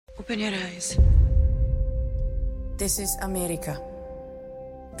Open your eyes. This is America,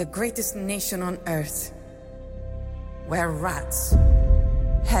 the greatest nation on earth, where rats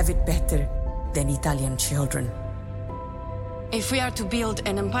have it better than Italian children. If we are to build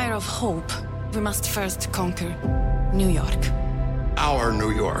an empire of hope, we must first conquer New York. Our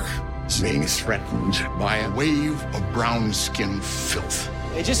New York is being threatened by a wave of brown-skin filth.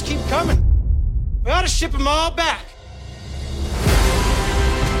 They just keep coming. We ought to ship them all back.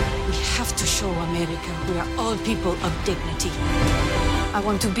 We have to show America we are all people of dignity. I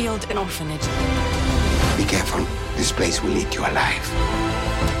want to build an orphanage. Be careful. This place will eat you alive.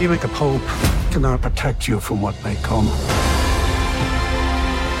 Even the Pope cannot protect you from what may come.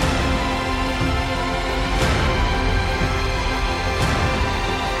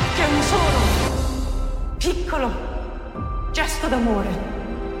 Che un solo, piccolo gesto d'amore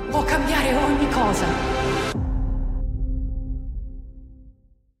può cambiare ogni cosa.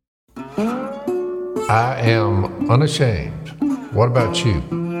 I am unashamed. What about you?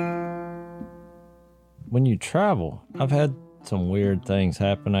 When you travel, I've had some weird things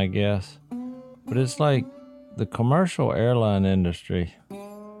happen, I guess. But it's like the commercial airline industry.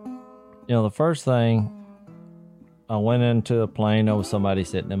 You know, the first thing, I went into a plane, there was somebody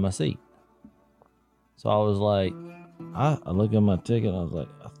sitting in my seat. So I was like, I look at my ticket, I was like,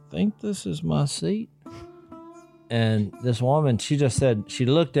 I think this is my seat. And this woman, she just said, she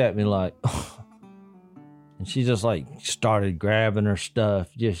looked at me like, and she just like started grabbing her stuff,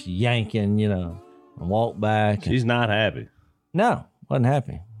 just yanking, you know, and walked back. She's not happy. No, wasn't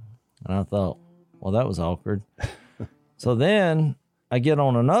happy. And I thought, well, that was awkward. So then I get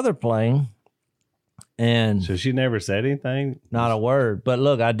on another plane and... So she never said anything? Not a word. But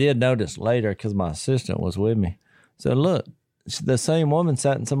look, I did notice later because my assistant was with me. So look, the same woman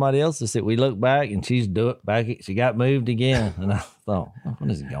sat in somebody else's seat. We looked back and she's back. She got moved again. And I thought, what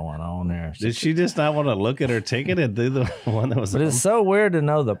is going on there? Did she just not want to look at her ticket and do the one that was... But it's so weird to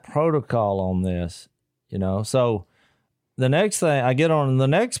know the protocol on this, you know? So the next thing, I get on the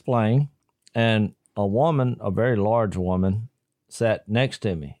next plane and a woman, a very large woman, sat next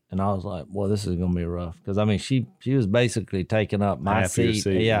to me. And I was like, well, this is going to be rough. Because, I mean, she was basically taking up my seat.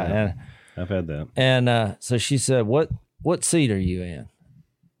 Yeah. And, I've had that. And so she said, what seat are you in?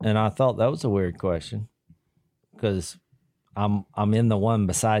 And I thought that was a weird question because I'm in the one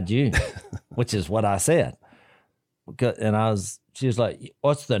beside you, which is what I said. And she was like,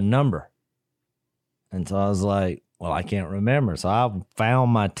 what's the number? And so I was like, well, I can't remember. So I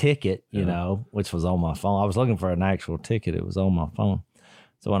found my ticket, you know, which was on my phone. I was looking for an actual ticket. It was on my phone.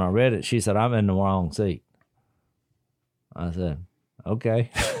 So when I read it, she said, I'm in the wrong seat. I said, okay.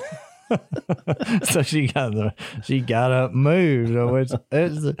 So she got up, moved, which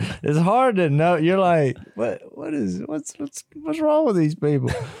it's hard to know. You're like, what's wrong with these people?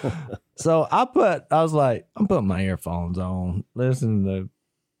 So I was like, I'm putting my earphones on, listening to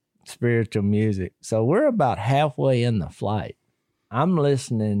spiritual music. So we're about halfway in the flight. I'm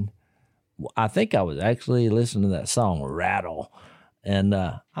listening. I think I was actually listening to that song Rattle, and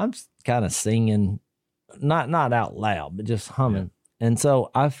I'm kind of singing, not out loud, but just humming. Yeah. And so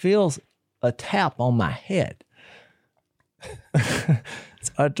I feel a tap on my head.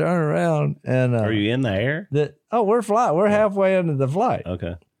 So I turn around and... Are you in the air? We're halfway into the flight.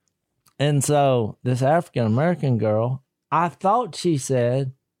 Okay. And so this African-American girl, I thought she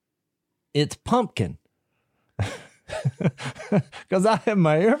said, it's pumpkin. Because I had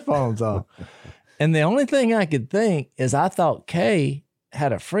my earphones on. And the only thing I could think is I thought Kay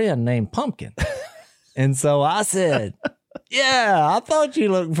had a friend named Pumpkin. And so I said... Yeah, I thought you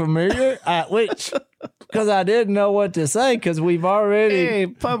looked familiar, which, because I didn't know what to say, because we've already... Hey,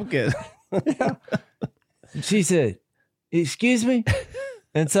 Pumpkin. Yeah. She said, excuse me?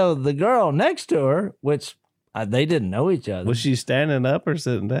 And so the girl next to her, which they didn't know each other. Was she standing up or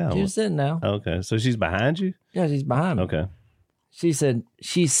sitting down? She was sitting down. Okay, so she's behind you? Yeah, she's behind me. Okay. She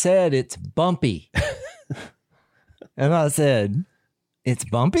said it's bumpy. And I said, it's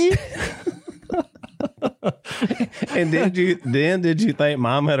bumpy? And did you think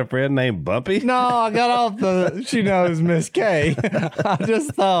Mom had a friend named Bumpy? No, I got off she knows Miss K. I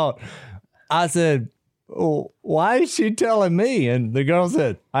just thought, I said, oh, why is she telling me? And the girl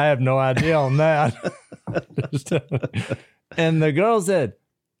said, I have no idea on that. And the girl said,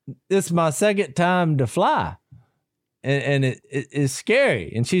 it's my second time to fly. And it's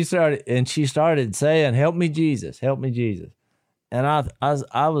scary. And she started saying, help me, Jesus, help me, Jesus. And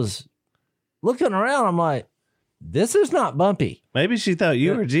I was looking around, I'm like, this is not bumpy. Maybe she thought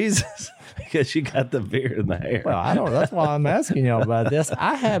you were Jesus because you got the beard in the hair. Well, I don't know. That's why I'm asking y'all about this.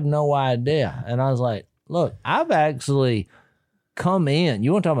 I have no idea. And I was like, look, I've actually come in.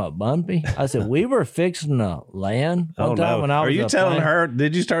 You want to talk about bumpy? I said, we were fixing to land one time when I was Are you telling her?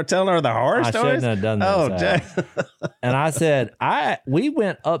 Did you start telling her the horror stories? I shouldn't have done that. Oh, Jay. And I said, we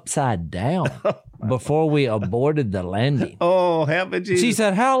went upside down before we aborted the landing. Oh, help me, Jesus. She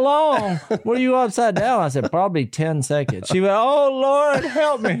said, how long were you upside down? I said, probably 10 seconds. She went, oh, Lord,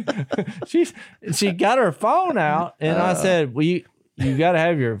 help me. She got her phone out, and I said, you got to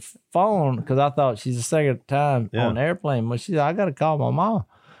have your phone, because I thought she's the second time on airplane. But she said, I got to call my mom.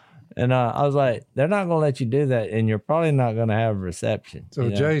 And I was like, they're not going to let you do that, and you're probably not going to have a reception. So,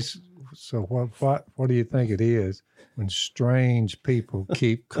 Jase, what do you think it is when strange people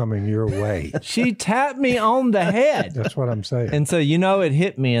keep coming your way? She tapped me on the head. That's what I'm saying. And so, it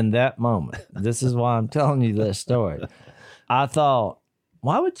hit me in that moment. This is why I'm telling you this story. I thought,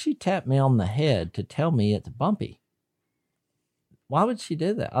 why would she tap me on the head to tell me it's bumpy? Why would she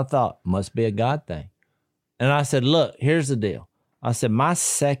do that? I thought, must be a God thing. And I said, look, here's the deal. I said, my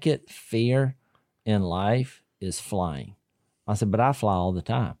second fear in life is flying. I said, but I fly all the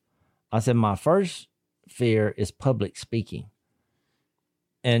time. I said, my first fear is public speaking.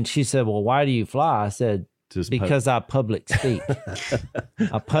 And she said, well, why do you fly? I said, because I public speak.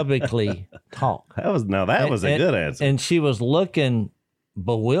 I publicly talk. That was a good answer. And she was looking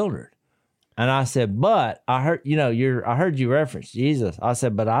bewildered. And I said, but I heard, I heard you reference Jesus. I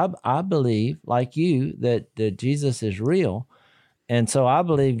said, but I believe, like you, that Jesus is real. And so I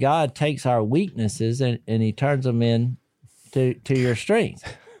believe God takes our weaknesses and he turns them in to your strength.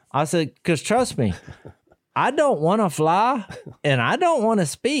 I said, because trust me, I don't want to fly and I don't want to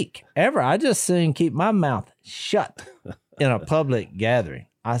speak ever. I just soon keep my mouth shut in a public gathering.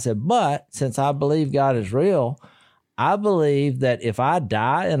 I said, but since I believe God is real, I believe that if I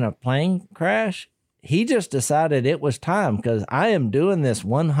die in a plane crash, he just decided it was time, because I am doing this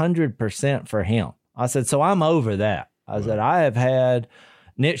 100% for him. I said, so I'm over that. I said, I have had,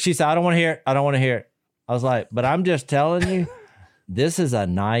 she said, I don't want to hear it. I don't want to hear it. I was like, but I'm just telling you, this is a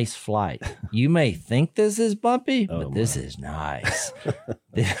nice flight. You may think this is bumpy, but this is nice.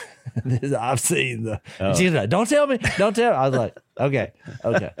 I've seen the. She's like, don't tell me. Don't tell me. I was like, okay.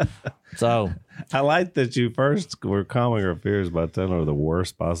 So I like that you first were calming her fears by telling her the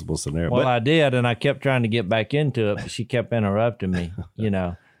worst possible scenario. Well, I did, and I kept trying to get back into it, but she kept interrupting me,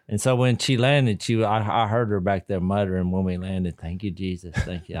 And so when she landed, I heard her back there muttering when we landed, thank you, Jesus,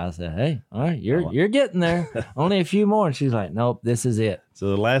 thank you. I said, hey, all right, you're getting there. Only a few more. And she's like, nope, this is it. So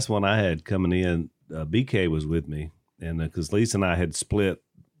the last one I had coming in, BK was with me, and because Lisa and I had split,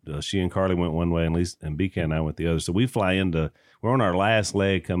 she and Carly went one way, and BK and I went the other. So we're on our last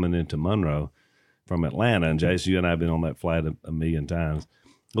leg coming into Monroe from Atlanta, and Jase, you and I have been on that flight a million times.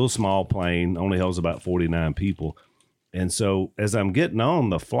 A little small plane, only holds about 49 people. And so as I'm getting on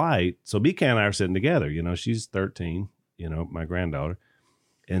the flight, so BK and I are sitting together, she's 13, my granddaughter.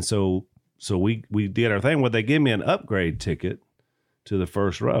 And so we did our thing. Well, they gave me an upgrade ticket to the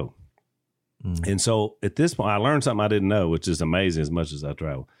first row. And so at this point, I learned something I didn't know, which is amazing as much as I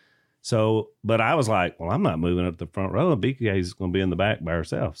travel. So, but I was like, well, I'm not moving up the front row, and BK is going to be in the back by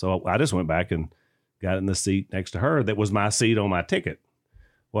herself. So I just went back and got in the seat next to her. That was my seat on my ticket.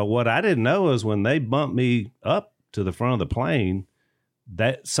 Well, what I didn't know is when they bumped me up to the front of the plane,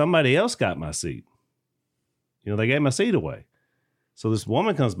 that somebody else got my seat. They gave my seat away. So this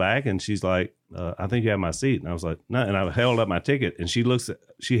woman comes back and she's like, I think you have my seat. And I was like, no. And I held up my ticket, and she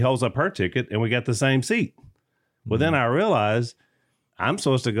holds up her ticket, and we got the same seat. Well, then I realized I'm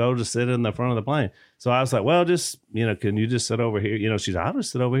supposed to go to sit in the front of the plane. So I was like, well, just, can you just sit over here? She's like, I'll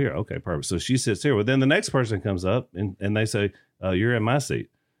just sit over here. Okay, perfect. So she sits here. Well, then the next person comes up and they say, you're in my seat.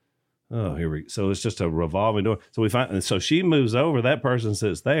 Oh, here we go. So it's just a revolving door. So so she moves over. That person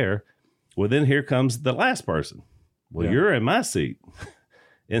sits there. Well, then here comes the last person. Well, you're in my seat.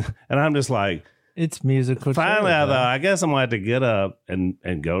 and I'm just like, it's musical. Finally, I thought, I guess I'm going to have to get up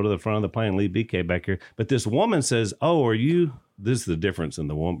and go to the front of the plane and leave BK back here. But this woman says, oh, this is the difference in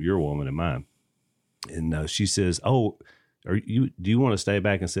your woman and mine. And she says, oh, do you want to stay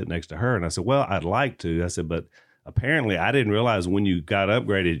back and sit next to her? And I said, well, I'd like to. I said, but apparently I didn't realize when you got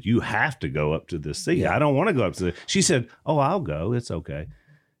upgraded, you have to go up to this seat. Yeah. I don't want to go up to She said, oh, I'll go. It's okay.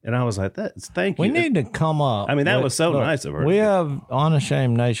 And I was like, thank you. We need to come up. I mean, that was so nice of her. We have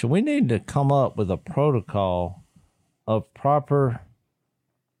Unashamed Nation. We need to come up with a protocol of proper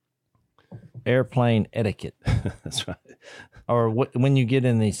airplane etiquette. That's right. Or when you get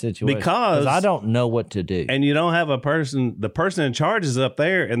in these situations. Because I don't know what to do. And you don't have the person in charge is up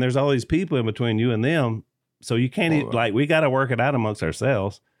there, and there's all these people in between you and them. So you can't we got to work it out amongst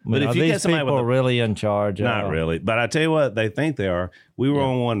ourselves. But if you get somebody people really in charge, not really. But I tell you what, they think they are. We were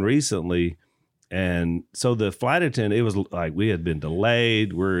on one recently, And so the flight attendant, it was like we had been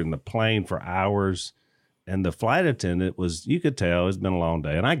delayed. We're in the plane for hours. And the flight attendant you could tell it's been a long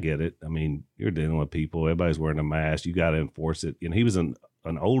day. And I get it. I mean, you're dealing with people. Everybody's wearing a mask. You got to enforce it. He was an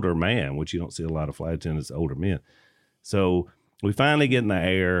older man, which you don't see a lot of flight attendants, older men. So we finally get in the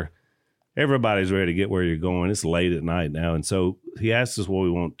air. Everybody's ready to get where you're going. It's late at night now. And so he asked us what we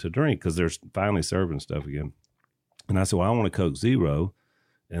want to drink because they're finally serving stuff again. And I said, well, I want a Coke Zero.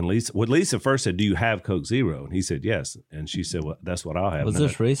 And Lisa first said, do you have Coke Zero? And he said, yes. And she said, well, that's what I'll have. Was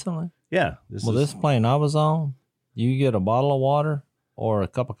this recently? Yeah. This plane I was on, you get a bottle of water or a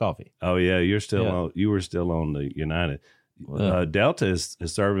cup of coffee. Oh, yeah. You were still on the United. Yeah. Delta is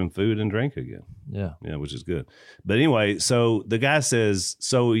serving food and drink again. Yeah. Yeah, which is good. But anyway, so the guy says,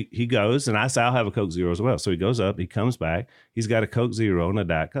 so he goes, and I say, I'll have a Coke Zero as well. So he goes up, he comes back. He's got a Coke Zero and a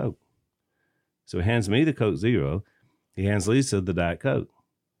Diet Coke. So he hands me the Coke Zero. He hands Lisa the Diet Coke.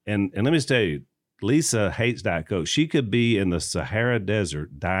 And let me just tell you, Lisa hates Diet Coke. She could be in the Sahara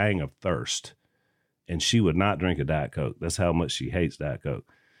Desert dying of thirst, and she would not drink a Diet Coke. That's how much she hates Diet Coke.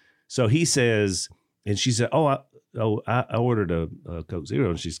 So he says, and she said, I ordered a Coke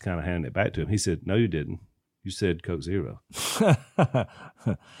Zero, and she's kind of handing it back to him. He said, no, you didn't. You said Coke Zero. Well,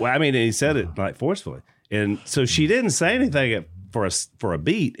 I mean, he said it like forcefully. And so she didn't say anything for a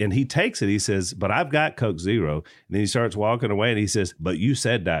beat, and he takes it. He says, but I've got Coke Zero. And then he starts walking away, and he says, but you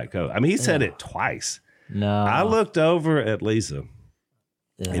said Diet Coke. I mean, he said it twice. No. I looked over at Lisa,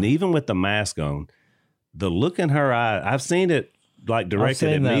 and even with the mask on, the look in her eye, I've seen it like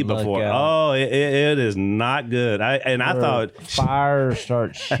directed at me before. Oh, it is not good. I thought fire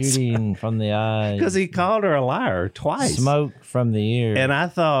starts shooting from the eyes because he called her a liar twice. Smoke from the ear. And I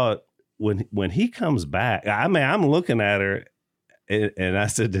thought when he comes back, I mean, I'm looking at her. And I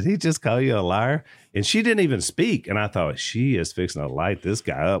said, did he just call you a liar? And she didn't even speak. And I thought, she is fixing to light this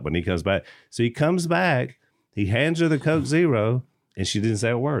guy up when he comes back. So he comes back, he hands her the Coke Zero, and she didn't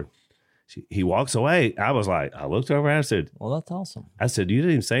say a word. He walks away. I was like, I looked over and I said, well, that's awesome. I said, you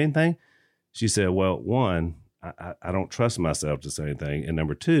didn't even say anything? She said, well, one, I don't trust myself to say anything. And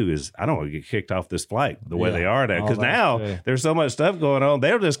number two is I don't want to get kicked off this flight the way they are now. Because now there's so much stuff going on.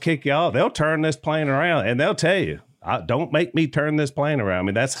 They'll just kick you off. They'll turn this plane around and they'll tell you, don't make me turn this plane around.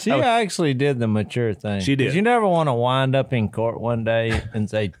 I mean, she actually did the mature thing. She did. You never want to wind up in court one day and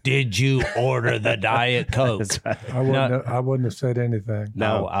say, "Did you order the Diet Coke?" Right. I wouldn't have said anything.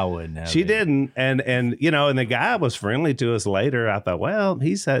 No, I wouldn't have. She didn't, and the guy was friendly to us later. I thought, well,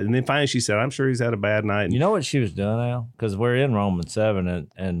 and then finally she said, "I'm sure he's had a bad night." And you know what she was doing, Al? Because we're in Romans 7,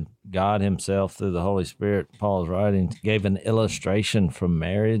 and God Himself through the Holy Spirit, Paul's writing, gave an illustration from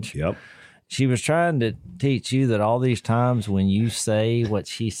marriage. Yep. She was trying to teach you that all these times when you say what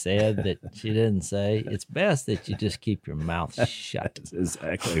she said that she didn't say, it's best that you just keep your mouth shut. That's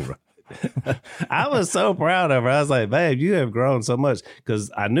exactly right. I was so proud of her. I was like, babe, you have grown so much. Because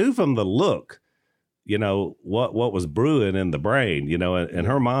I knew from the look, what was brewing in the brain, and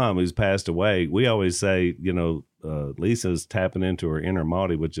her mom who's passed away, we always say, Lisa's tapping into her inner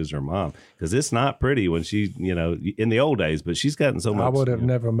Maudie, which is her mom, because it's not pretty when she, in the old days, but she's gotten so much. I would have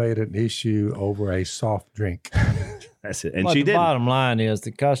never made an issue over a soft drink. That's it. And but she the didn't. Bottom line is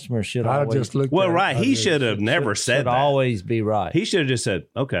the customer should always. Just looked well, right. He should have never said that. Always be right. He should have just said,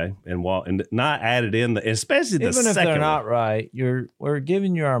 okay, and walk, and not added in especially the even second if they're one. not right. We're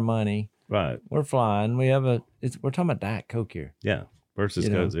giving you our money. Right. We're flying. We're talking about Diet Coke here. Yeah. Versus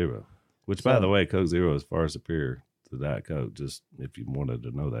Coke Zero, which by the way, Coke Zero is far superior to Diet Coke, just if you wanted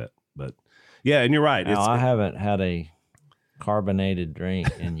to know that. But yeah, and you're right. Now, I haven't had a carbonated drink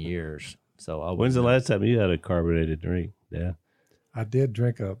in years. So when's the last time you had a carbonated drink? Yeah. I did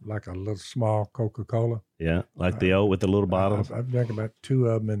drink a little small Coca-Cola. Yeah. Like the old with the little bottles. I've drank about 2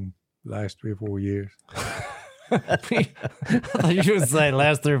 of them in the last 3 or 4 years. I thought you would say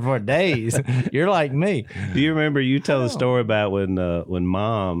last 3 or 4 days. You're like me. Do you remember you tell the story about when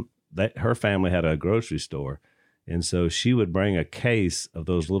mom, her family had a grocery store, and so she would bring a case of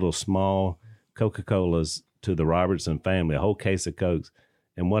those little small Coca-Colas to the Robertson family, a whole case of Cokes.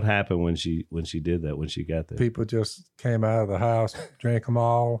 And what happened when she did that, when she got there? People just came out of the house, drank them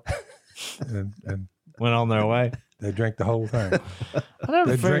all, and went on their way. They drank the whole thing.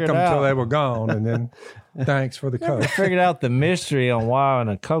 They drank them until they were gone, and then thanks for the Coke. I figured out the mystery on why in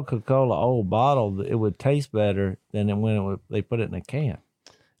a Coca-Cola old bottle it would taste better than when they put it in a can.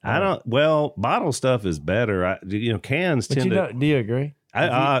 Bottle stuff is better. Cans but tend to. Do you agree?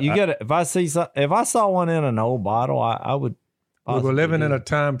 If I saw one in an old bottle, I would. We were living in a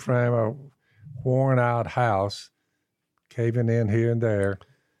time frame of worn out house, caving in here and there,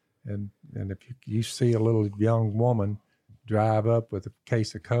 and if you see a little young woman drive up with a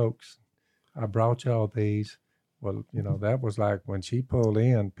case of Cokes, I brought y'all these. Well, that was like when she pulled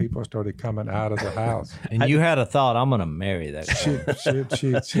in, people started coming out of the house. And you had a thought, I'm going to marry that girl.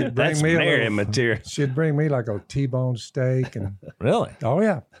 She'd bring That's me marrying material. She'd bring me like a T-bone steak and Really? oh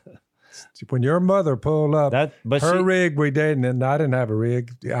yeah. When your mother pulled up, her rig we did, and I didn't have a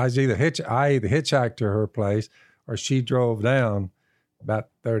rig. I either hitchhiked to her place, or she drove down about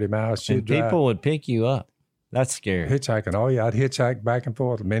 30 miles. And people would pick you up. That's scary. Hitchhiking. Oh yeah, I'd hitchhike back and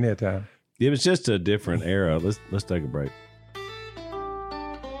forth many a time. It was just a different era. Let's take a break.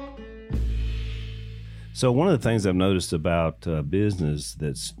 So one of the things I've noticed about business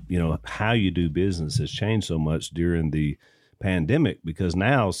that's, how you do business has changed so much during the pandemic, because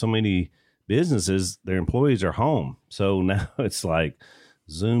now so many businesses, their employees are home. So now it's like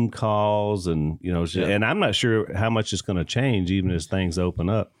Zoom calls and, and I'm not sure how much it's going to change even as things open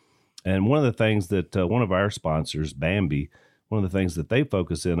up. And one of the things that one of our sponsors, Bambi, one of the things that they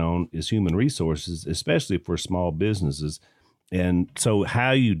focus in on is human resources, especially for small businesses. And so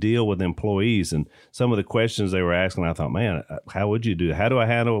how you deal with employees and some of the questions they were asking, I thought, man, how would you do it? How do I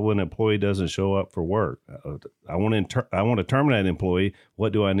handle when an employee doesn't show up for work? I want to terminate an employee.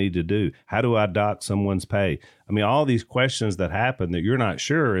 What do I need to do? How do I dock someone's pay? I mean, all these questions that happen that you're not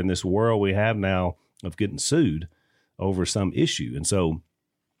sure in this world we have now of getting sued over some issue. And so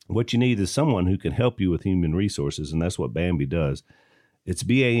what you need is someone who can help you with human resources, and that's what Bambi does. It's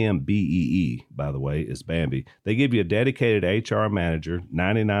BAMBEE, by the way, is Bambi. They give you a dedicated HR manager,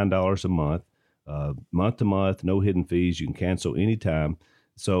 $99 a month, month to month, no hidden fees. You can cancel anytime.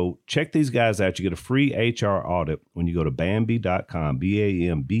 So check these guys out. You get a free HR audit when you go to Bambi.com,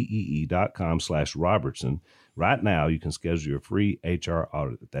 BAMBEE.com/Robertson. Right now, you can schedule your free HR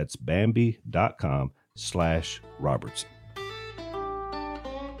audit. That's Bambi.com/Robertson.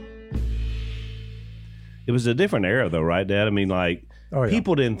 It was a different era, though, right, Dad? I mean, like,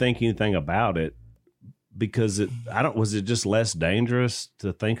 people didn't think anything about it because was it just less dangerous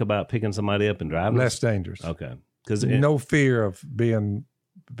to think about picking somebody up and driving? Less dangerous. Okay. Because no fear of being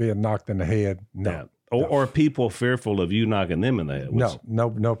knocked in the head. No. Yeah. Or people fearful of you knocking them in the head. No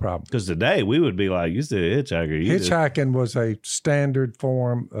problem. Because today we would be like, you said a hitchhiker. Hitchhiking was a standard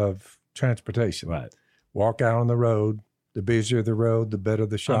form of transportation. Right. Walk out on the road. The busier the road, the better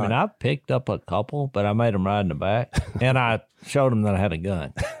the shot. I mean, I picked up a couple, but I made them ride in the back, and I showed them that I had a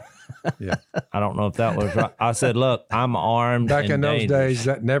gun. Yeah. I don't know if that was right. I said, look, I'm armed. Back in those days,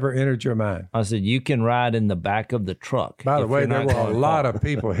 that never entered your mind. I said, you can ride in the back of the truck. By the way, there were a lot of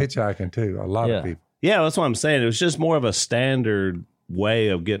people hitchhiking, too. A lot of people. Yeah, that's what I'm saying. It was just more of a standard way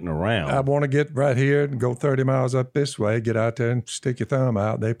of getting around. I want to get right here and go 30 miles up this way, get out there and stick your thumb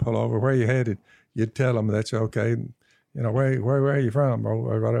out. They pull over. Where you headed? You'd tell them that's okay. Where are you from?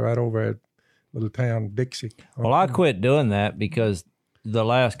 Right over at little town Dixie. Well, I quit doing that because the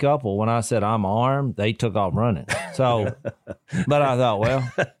last couple, when I said I'm armed, they took off running. So, but I thought, well,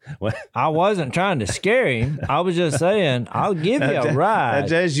 I wasn't trying to scare him. I was just saying, I'll give you a ride.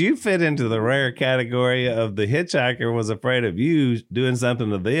 Jase, you fit into the rare category of the hitchhiker was afraid of you doing something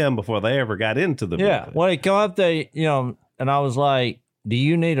to them before they ever got into the vehicle. Yeah. Well, he come up there, and I was like, do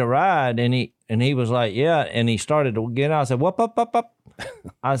you need a ride? And he was like, yeah. And he started to get out. I said, whoop, up, up, up.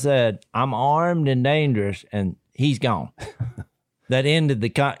 I said, I'm armed and dangerous. And he's gone. That ended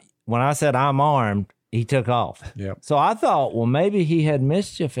when I said I'm armed, he took off. Yep. So I thought, well, maybe he had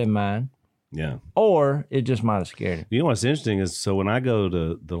mischief in mind. Yeah. Or it just might have scared him. You know what's interesting is, so when I go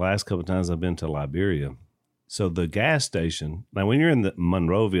to the last couple of times I've been to Liberia, so the gas station, now when you're in the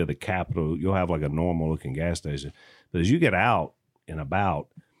Monrovia, the capital, you'll have like a normal looking gas station. But as you get out and about,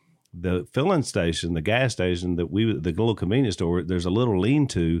 the filling station, the gas station the little convenience store, there's a little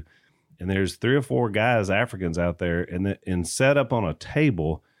lean-to, and there's 3 or 4 guys, Africans out there, and set up on a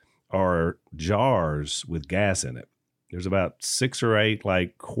table are jars with gas in it. There's about 6 or 8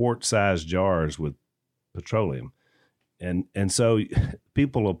 like quart-sized jars with petroleum, and so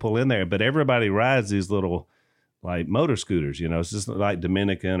people will pull in there, but everybody rides these little like motor scooters. It's just like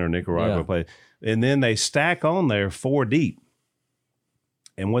Dominican or Nicaragua place, and then they stack on there 4 deep.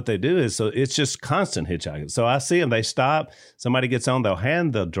 And what they do is, so it's just constant hitchhiking. So I see them, they stop, somebody gets on, they'll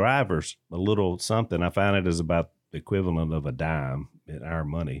hand the drivers a little something. I find it is about the equivalent of a dime in our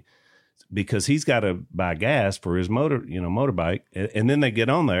money, because he's got to buy gas for his motorbike. And then they get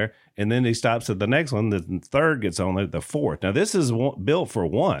on there, and then he stops at the next one. The third gets on there, the fourth. Now this is built for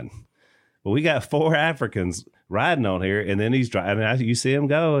one, but we got 4 Africans riding on here, and then he's driving. You see him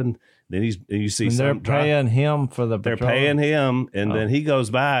go, and then you see and they're paying him for the petroleum. They're paying him, and then he goes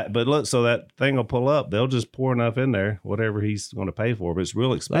by. But look, so that thing will pull up. They'll just pour enough in there, whatever he's going to pay for. But it's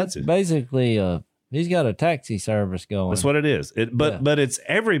real expensive. That's basically a He's got a taxi service going. That's what it is. But it's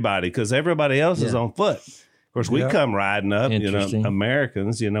everybody because everybody else is on foot. Of course, we come riding up,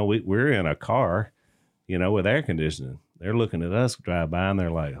 Americans, we're in a car, with air conditioning. They're looking at us drive by and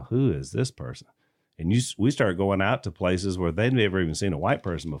they're like, who is this person? And we start going out to places where they've never even seen a white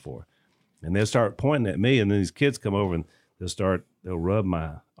person before. And they'll start pointing at me, and then these kids come over and they'll rub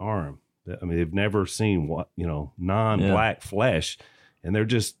my arm. I mean, they've never seen non-black flesh. And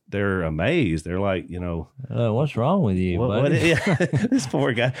they're amazed. They're like, what's wrong with you, buddy? This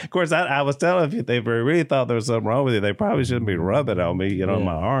poor guy. Of course, I was telling you, if they really thought there was something wrong with you, they probably shouldn't be rubbing on me, on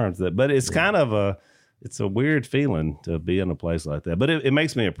my arms. But it's kind of it's a weird feeling to be in a place like that. But it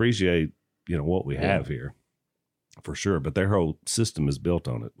makes me appreciate, what we have here, for sure. But their whole system is built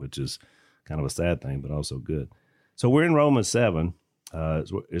on it, which is kind of a sad thing, but also good. So we're in Romans 7,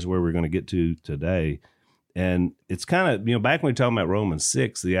 is where we're going to get to today. And it's kind of, back when we were talking about Romans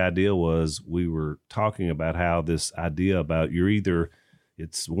 6, the idea was we were talking about how this idea about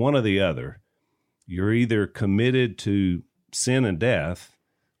it's one or the other. You're either committed to sin and death,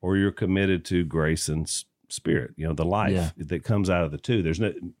 or you're committed to grace and spirit, the life that comes out of the two.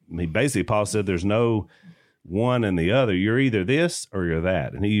 Basically, Paul said there's no one and the other. You're either this or you're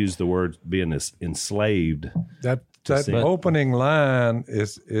that. And he used the word being enslaved. That opening line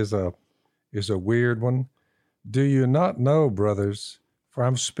is a weird one. Do you not know, brothers, for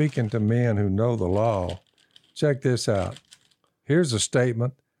I'm speaking to men who know the law. Check this out. Here's a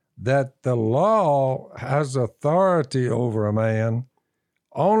statement that the law has authority over a man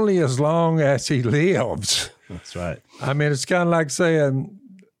only as long as he lives. That's right. I mean, it's kind of like saying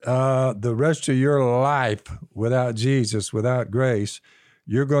the rest of your life without Jesus, without grace,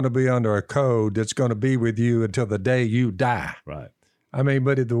 you're going to be under a code that's going to be with you until the day you die. Right. I mean,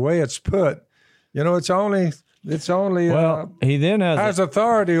 but the way it's put, it's only he then has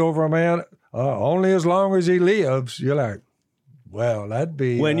authority over a man only as long as he lives. You're like, well, that'd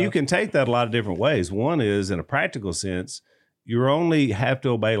be... When you can take that a lot of different ways. One is, in a practical sense, you only have to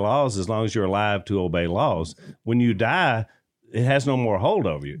obey laws as long as you're alive to obey laws. When you die, it has no more hold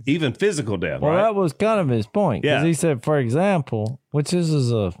over you, even physical death, well, right? That was kind of his point. Because he said, for example, which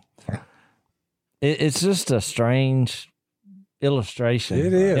it's just a strange illustration.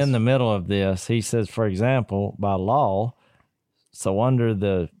 It is. In the middle of this. He says, for example, by law, so under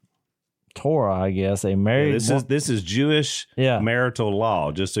the Torah, I guess, a married this is Jewish marital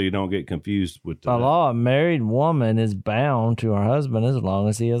law, just so you don't get confused with by law, a married woman is bound to her husband as long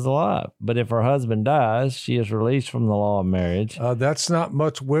as he is alive. But if her husband dies, she is released from the law of marriage. That's not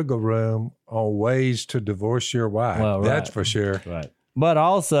much wiggle room on ways to divorce your wife. Well, right. That's for sure. Right. But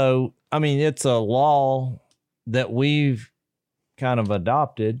also, I mean, it's a law that we've kind of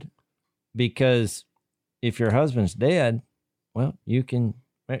adopted, because if your husband's dead, well, you can.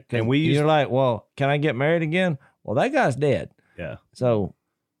 And you're like, well, can I get married again? Well, that guy's dead. Yeah. So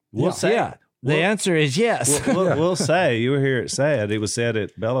we'll say. The answer is yes. We'll say. You were here at SAD. It was said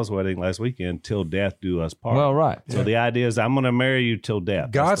at Bella's wedding last weekend, till death do us part. Well, right. So the idea is, I'm going to marry you till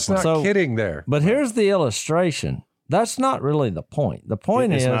death. God's not kidding there. But here's the illustration. That's not really the point. The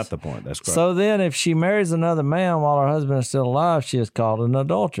point is... It's not the point. That's correct. So then if she marries another man while her husband is still alive, she is called an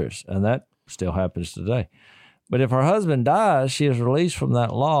adulteress. And that still happens today. But if her husband dies, she is released from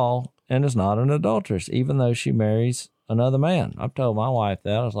that law and is not an adulteress, even though she marries another man. I've told my wife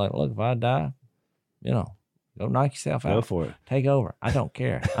that. I was like, look, if I die, go knock yourself out. Go for it. Take over. I don't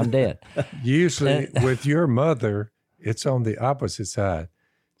care. I'm dead. Usually with your mother, it's on the opposite side.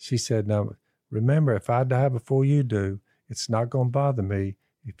 She said, now, remember, if I die before you do, it's not going to bother me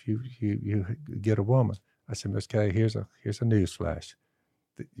if you get a woman. I said, Miss Kay, here's a news flash.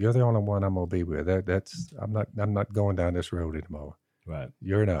 You're the only one I'm going to be with. I'm not going down this road anymore. Right.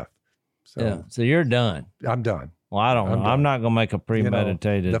 You're enough. So you're done. I'm done. Well, I don't know. I'm not going to make a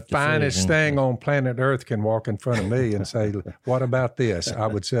premeditated the finest decision. thing on planet Earth can walk in front of me and say, what about this? I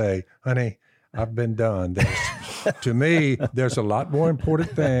would say, honey, I've been done. To me, there's a lot more important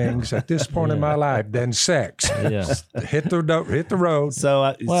things at this point in my life than sex. Yeah. Hit the road.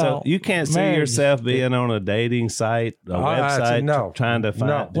 So you can't see yourself being on a dating site, a website, trying to find.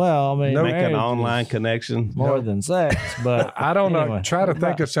 No. Well, I mean, make an online connection. More than sex, but I don't know. Try to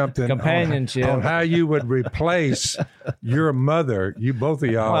think of something companionship on how you would replace your mother. You both of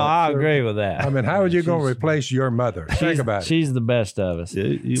y'all. Well, I agree with that. I mean, how are you going to replace your mother? Think about it. She's the best of us.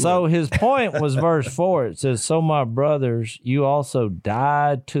 So his point was verse 4. It says, "So my brothers, you also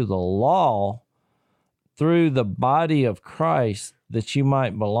died to the law through the body of Christ, that you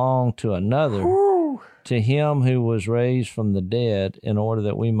might belong to another, to him who was raised from the dead in order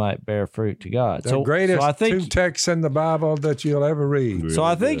that we might bear fruit to God. The greatest two texts in the Bible that you'll ever read. So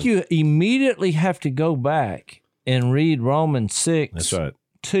I think you immediately have to go back and read Romans 6, That's right.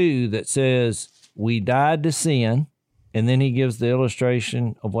 2, that says we died to sin. And then he gives the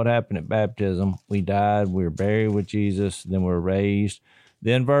illustration of what happened at baptism. We died, we were buried with Jesus, then we're raised.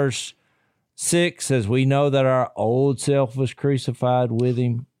 Then verse 6 says, we know that our old self was crucified with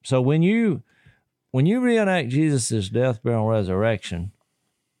him. So when you reenact Jesus' death, burial, and resurrection,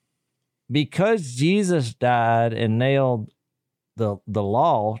 because Jesus died and nailed the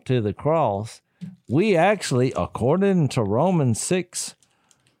law to the cross, we actually, according to Romans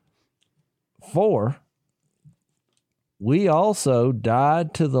 6:4, we also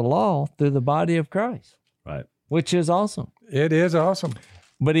died to the law through the body of Christ. Right. Which is awesome. It is awesome.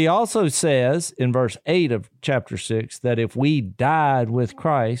 But he also says in verse 8 of chapter 6 that if we died with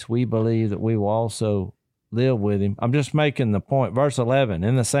Christ, we believe that we will also live with him. I'm just making the point. Verse 11,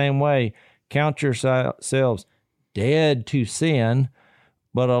 in the same way, count yourselves dead to sin,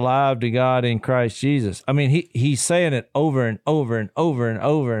 but alive to God in Christ Jesus. I mean, he's saying it over and over and over and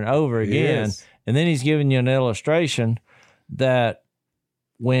over and over again. Yes. And then he's giving you an illustration that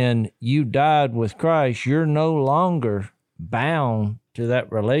when you died with Christ, you're no longer bound to that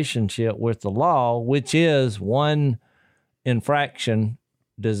relationship with the law, which is one infraction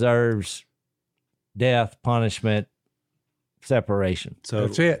deserves death, punishment, separation. So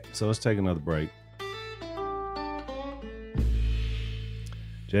that's it. So let's take another break.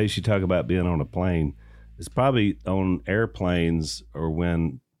 Jase, you talk about being on a plane. It's probably on airplanes or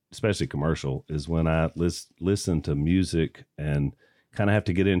when, especially commercial, is when I listen to music and kind of have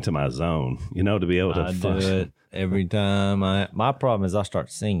to get into my zone, to be able to do it every time. My problem is I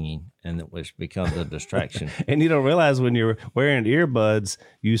start singing, which becomes a distraction. And you don't realize when you're wearing earbuds,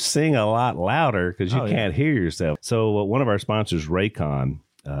 you sing a lot louder because you can't hear yourself. So one of our sponsors, Raycon,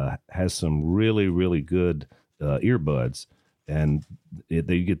 has some really, really good earbuds. And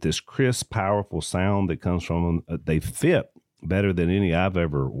they get this crisp, powerful sound that comes from them. They fit better than any I've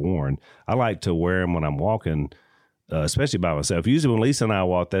ever worn. I like to wear them when I'm walking, especially by myself. Usually when Lisa and I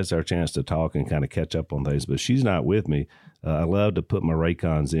walk, that's our chance to talk and kind of catch up on things. But she's not with me. I love to put my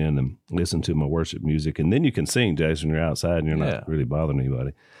Raycons in and listen to my worship music. And then you can sing, Jason, when you're outside and you're not really bothering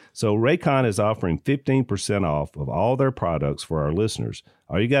anybody. So Raycon is offering 15% off of all their products for our listeners.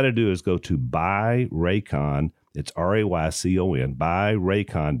 All you got to do is go to Buy Raycon. It's RAYCON,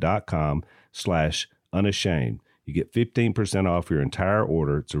 buyraycon.com/unashamed. You get 15% off your entire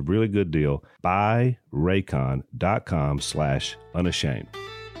order. It's a really good deal. Buyraycon.com/unashamed.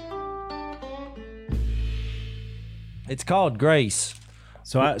 It's called grace.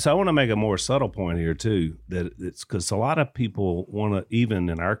 So I want to make a more subtle point here too, that it's because a lot of people want to, even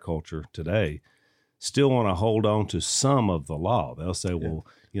in our culture today, still want to hold on to some of the law. They'll say, well,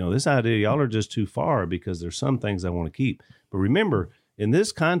 this idea, y'all are just too far because there's some things I want to keep. But remember, in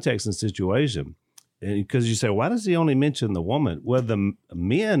this context and situation, and because you say, why does he only mention the woman? Well, the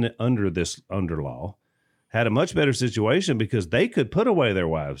men under law had a much better situation because they could put away their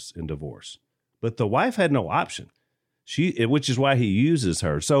wives in divorce, but the wife had no option. Which is why he uses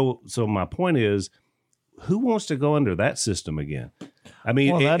her. So my point is, who wants to go under that system again? I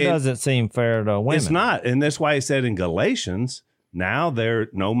mean, that doesn't seem fair to women. It's not, and that's why he said in Galatians, now there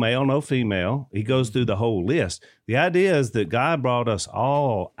no male, no female. He goes through the whole list. The idea is that God brought us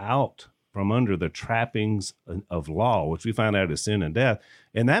all out from under the trappings of law, which we find out is sin and death,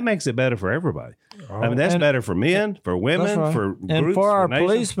 and that makes it better for everybody. I mean, that's better for men, for women, right. for groups, and for our nations.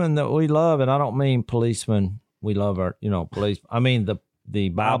 policemen that we love. And I don't mean policemen. We love our, police. I mean the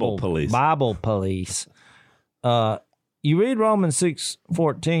Bible police. Bible police. You read Romans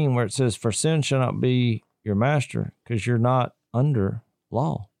 6:14 where it says, "For sin shall not be your master, because you're not under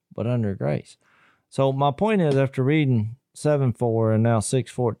law, but under grace." So my point is, after reading 7:4 and now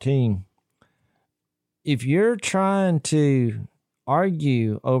 6:14, if you're trying to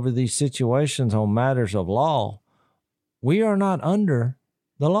argue over these situations on matters of law, we are not under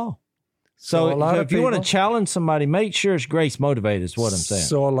the law. So if you want to challenge somebody, make sure it's grace motivated is what I'm saying.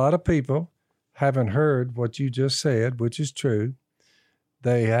 So a lot of people haven't heard what you just said, which is true.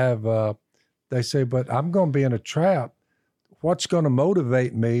 They have, they say, but I'm going to be in a trap. What's going to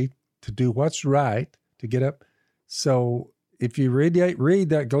motivate me to do what's right, to get up? So if you read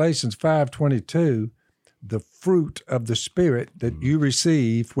that Galatians 5:22, the fruit of the Spirit that you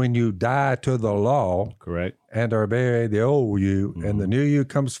receive when you die to the law, correct, and are buried, the old you, and the new you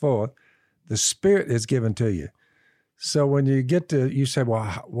comes forth, the Spirit is given to you. So when you get to, you say,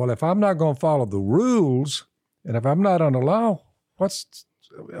 well, if I'm not going to follow the rules, and if I'm not on the law,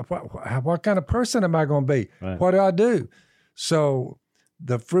 what kind of person am I going to be? Right. What do I do? So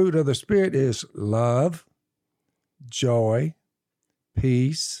the fruit of the Spirit is love, joy,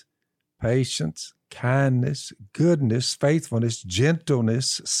 peace, patience, kindness, goodness, faithfulness,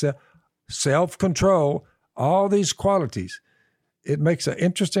 gentleness, self-control, all these qualities. It makes an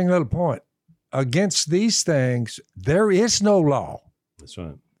interesting little point. Against these things, there is no law. That's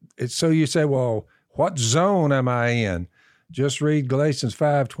right. So you say, well, what zone am I in? Just read Galatians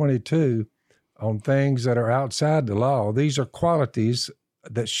 5:22 on things that are outside the law. These are qualities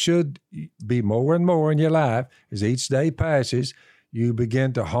that should be more and more in your life. As each day passes, you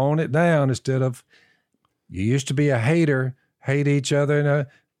begin to hone it down instead of, you used to be a hater, hate each other,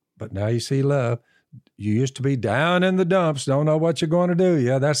 but now you see love. You used to be down in the dumps, don't know what you're going to do.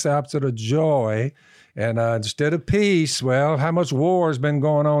 Yeah, that's the opposite of joy. And instead of peace, well, how much war has been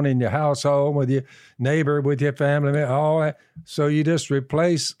going on in your household, with your neighbor, with your family, all that. So you just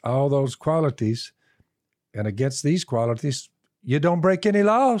replace all those qualities. And against these qualities, you don't break any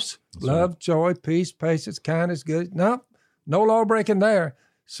laws. That's love, right. Joy, peace, patience, kindness, good. No law breaking there.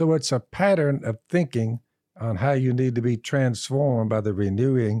 So it's a pattern of thinking on how you need to be transformed by the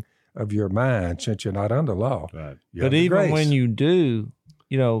renewing of your mind, since you're not under law. Right. But even when you do,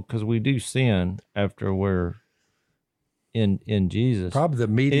 because we do sin after we're in Jesus. Probably the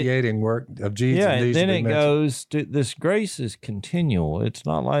mediating work of Jesus. Yeah, and then it goes to, this grace is continual. It's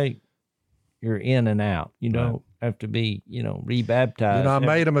not like you're in and out. You don't have to be, rebaptized. I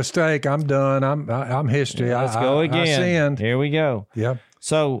made a mistake. I'm done. I'm history. Yeah, let's go again. I sinned. Here we go. Yep.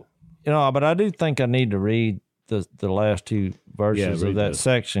 So, but I do think I need to read the last two verses of that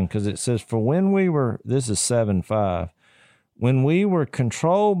section, because it says, for when we were, this is 7:5, when we were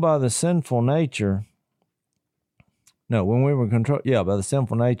controlled by the sinful nature, by the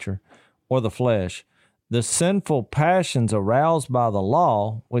sinful nature or the flesh, the sinful passions aroused by the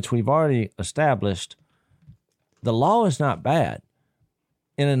law, which we've already established, the law is not bad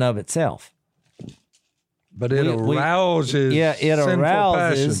in and of itself. But it arouses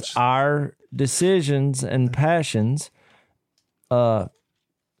passions. Our decisions and passions. So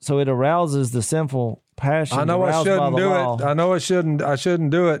it arouses the sinful passions. I know I shouldn't do it. I know I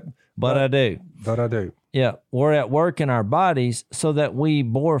shouldn't do it. But I do. But I do. Yeah. We're at work in our bodies so that we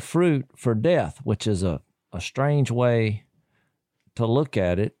bore fruit for death, which is a strange way to look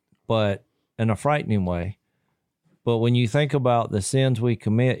at it, but in a frightening way. But when you think about the sins we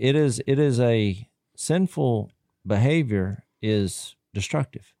commit, it is a sinful behavior is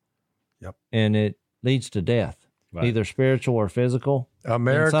destructive. Yep. And it leads to death, either spiritual or physical,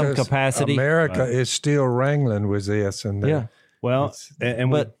 in some capacity. America is still wrangling with this. And well,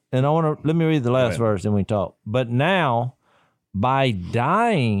 let me read the last verse and we talk. But now, by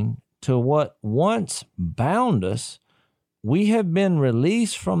dying to what once bound us, we have been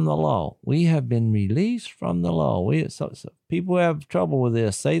released from the law. We have been released from the law. So people have trouble with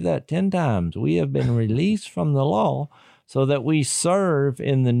this. Say that 10 times. We have been released from the law so that we serve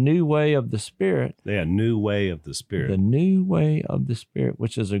in the new way of the Spirit. Yeah, new way of the Spirit. The new way of the Spirit,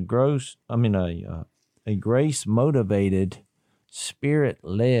 which is a grace-motivated,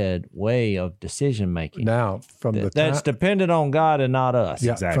 Spirit-led way of decision-making. Now, that's dependent on God and not us.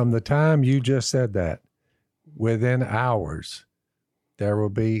 Yeah, exactly. From the time you just said that, within hours, there will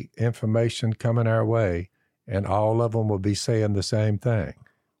be information coming our way, and all of them will be saying the same thing.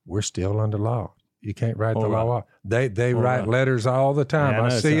 We're still under law. You can't write the law off. They write letters all the time. Yeah, I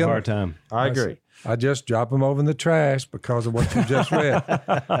see them. Hard time. I agree. I just drop them over in the trash because of what you just read.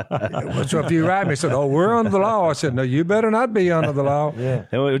 So if you write me, said, we're under the law. I said, no, you better not be under the law. Yeah.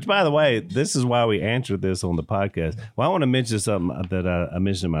 Which, by the way, this is why we answered this on the podcast. Well, I want to mention something that I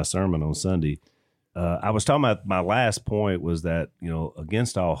mentioned in my sermon on Sunday. I was talking about, my last point was that,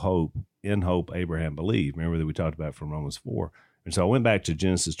 against all hope, in hope, Abraham believed. Remember that we talked about from Romans 4. And so I went back to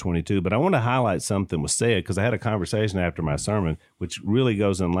Genesis 22, but I want to highlight something was said because I had a conversation after my sermon, which really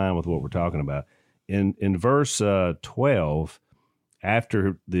goes in line with what we're talking about. In verse 12,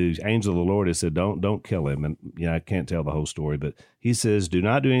 after the angel of the Lord has said, don't kill him. And I can't tell the whole story, but he says, do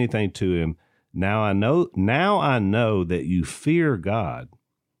not do anything to him. Now I know that you fear God,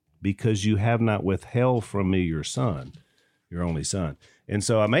 because you have not withheld from me your son, your only son. And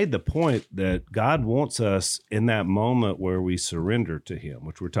so I made the point that God wants us in that moment where we surrender to him,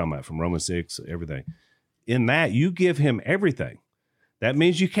 which we're talking about from Romans 6, everything. In that, you give him everything. That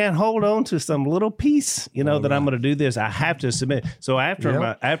means you can't hold on to some little piece, that I'm going to do this. I have to submit. So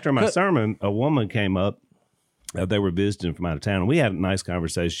after my sermon, a woman came up. They were visiting from out of town. And we had a nice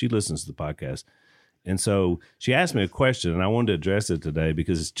conversation. She listens to the podcast. And so she asked me a question, and I wanted to address it today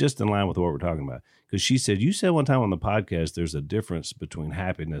because it's just in line with what we're talking about. Because she said, you said one time on the podcast, there's a difference between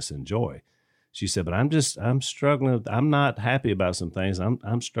happiness and joy. She said, but I'm struggling. I'm not happy about some things.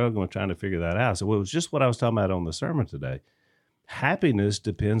 I'm struggling with trying to figure that out. So it was just what I was talking about on the sermon today. Happiness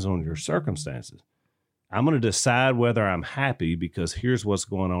depends on your circumstances. I'm going to decide whether I'm happy because here's what's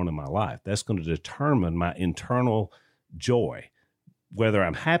going on in my life. That's going to determine my internal joy, whether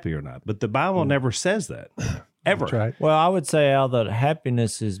I'm happy or not. But the Bible never says that, ever. That's right. Well, I would say, Al, that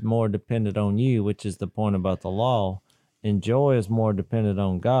happiness is more dependent on you, which is the point about the law, and joy is more dependent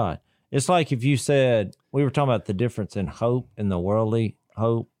on God. It's like if you said, we were talking about the difference in hope and the worldly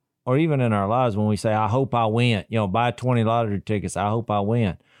hope, or even in our lives when we say, I hope I win, buy 20 lottery tickets, I hope I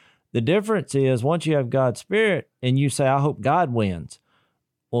win. The difference is once you have God's Spirit and you say, I hope God wins,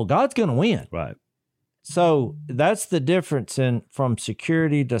 well, God's going to win. Right. So that's the difference from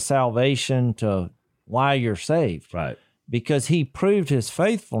security to salvation to why you're saved. Right. Because he proved his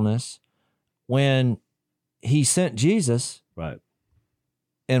faithfulness when he sent Jesus. Right.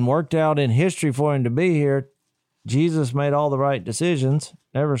 And worked out in history for him to be here. Jesus made all the right decisions,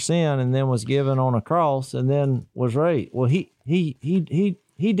 never sinned, and then was given on a cross and then was raised. Well, he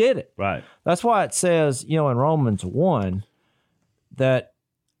did it. Right. That's why it says, in Romans 1 that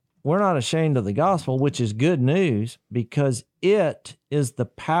we're not ashamed of the gospel, which is good news because it is the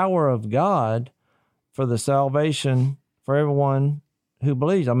power of God for the salvation for everyone who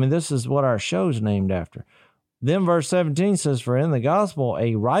believes. I mean, this is what our show's named after. Then verse 17 says, for in the gospel,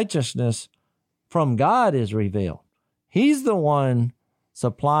 a righteousness from God is revealed. He's the one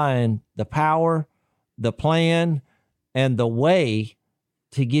supplying the power, the plan, and the way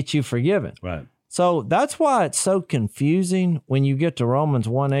to get you forgiven. Right. So that's why it's so confusing when you get to Romans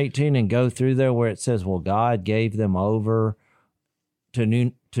 1:18 and go through there where it says, well, God gave them over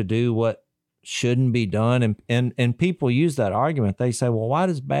to do what shouldn't be done. And people use that argument. They say, well, why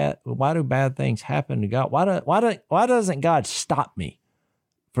do bad things happen to God? Why doesn't God stop me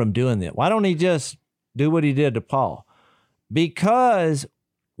from doing that? Why don't he just do what he did to Paul? Because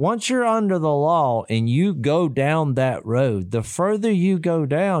once you're under the law and you go down that road, the further you go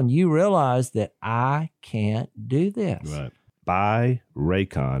down, you realize that I can't do this. Right.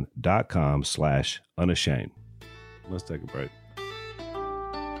 buyraycon.com/unashamed. Let's take a break.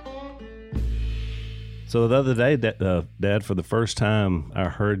 So the other day, Dad, for the first time, I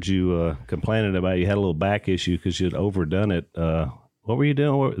heard you complaining about you had a little back issue because you'd overdone it. What were you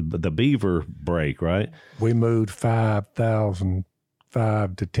doing? The beaver break, right? We moved 5,000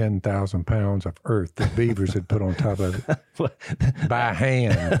 to 10,000 pounds of earth that beavers had put on top of it by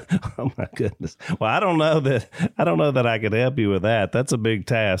hand. Oh my goodness! Well, I don't know that I could help you with that. That's a big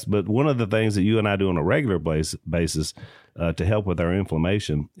task. But one of the things that you and I do on a regular basis to help with our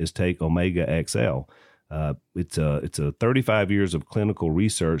inflammation is take Omega XL. It's a 35 years of clinical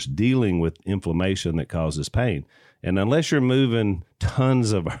research dealing with inflammation that causes pain. And unless you're moving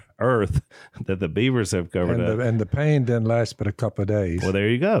tons of earth that the beavers have covered up. And the pain didn't last but a couple of days. Well, there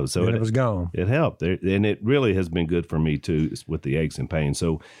you go. So it was gone. It helped. And it really has been good for me, too, with the aches and pain.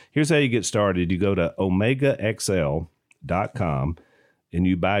 So here's how you get started. You go to omegaxl.com, and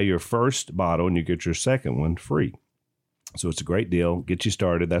you buy your first bottle, and you get your second one free. So it's a great deal. Get you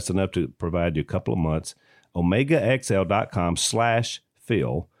started. That's enough to provide you a couple of months.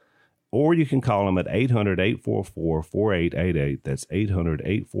 omegaxl.com/Phil. Or you can call them at 800-844-4888. That's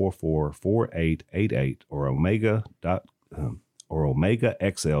 800-844-4888 or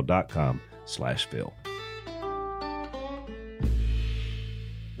omegaxl.com/Phil.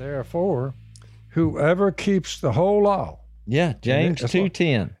 Therefore, whoever keeps the whole law. Yeah, James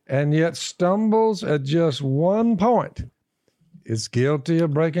 2:10. And yet stumbles at just one point is guilty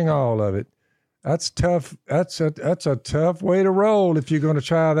of breaking all of it. That's tough. That's a tough way to roll if you're going to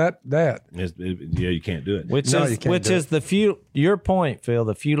try that. Yeah, you can't do it. Which is the few, your point, Phil,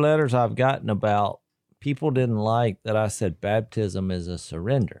 the few letters I've gotten about people didn't like that I said baptism is a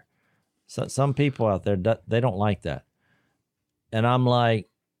surrender. So some people out there, they don't like that. And I'm like,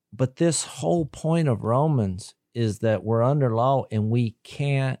 but this whole point of Romans is that we're under law and we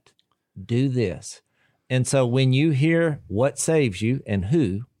can't do this. And so when you hear what saves you and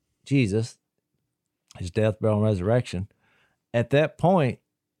who, Jesus, his death, burial, and resurrection, at that point,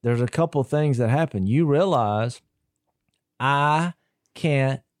 there's a couple things that happen. You realize, I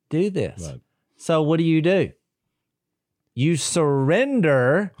can't do this. Right. So what do? You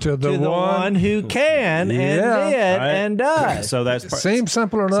surrender to the one who can and did right. and does. So that's seems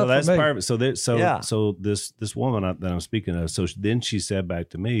simple enough. So that's for me. perfect. So this woman that I'm speaking of. So then she said back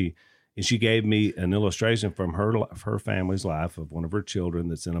to me, And she gave me an illustration from her family's life of one of her children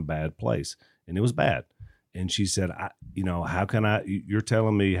that's in a bad place. And it was bad. And she said, how can I, you're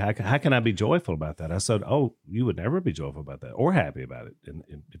telling me, how can I be joyful about that? I said, oh, you would never be joyful about that or happy about it. And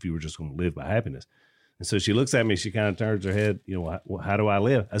if you were just going to live by happiness. And so she looks at me, she kind of turns her head, how do I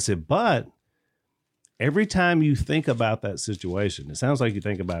live? I said, but every time you think about that situation, it sounds like you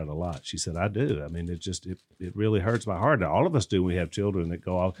think about it a lot. She said, I do. I mean, it really hurts my heart. All of us do when we have children that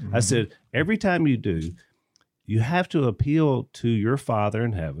go off. Mm-hmm. I said, every time you do, you have to appeal to your Father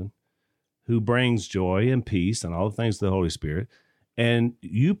in heaven, who brings joy and peace and all the things of the Holy Spirit. And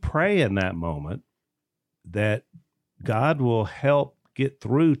you pray in that moment that God will help get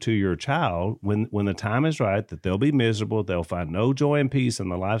through to your child when the time is right, that they'll be miserable, they'll find no joy and peace in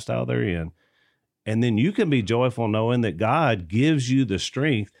the lifestyle they're in. And then you can be joyful knowing that God gives you the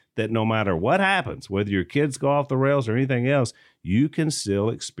strength that no matter what happens, whether your kids go off the rails or anything else, you can still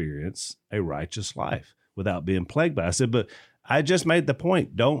experience a righteous life without being plagued by it. I said, but I just made the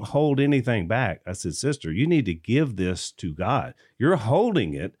point, don't hold anything back. I said, sister, you need to give this to God. You're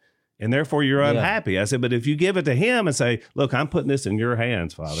holding it, and therefore you're unhappy. I said, but if you give it to him and say, look, I'm putting this in your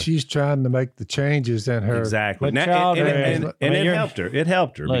hands, Father. She's trying to make the changes in her. Exactly. And it helped her. It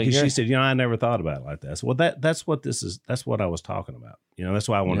helped her because she said, I never thought about it like that. So, well, that's what this is. That's what I was talking about. That's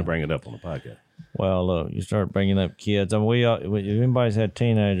why I wanted to bring it up on the podcast. Well, look, you start bringing up kids. I mean, if anybody's had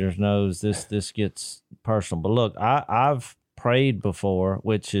teenagers knows this gets personal. But look, I've prayed before,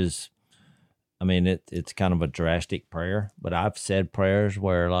 which is, I mean, it's kind of a drastic prayer, but I've said prayers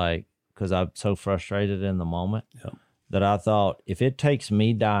where, like, because I'm so frustrated in the moment that I thought, if it takes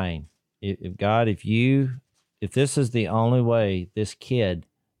me dying, if God, if this is the only way this kid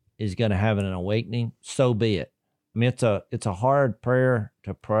is going to have an awakening, so be it. I mean, it's a hard prayer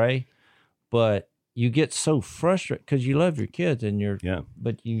to pray, but you get so frustrated because you love your kids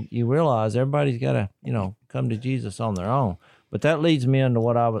but you realize everybody's got to, come to Jesus on their own. But that leads me into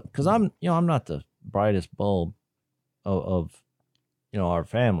what because I'm not the brightest bulb of our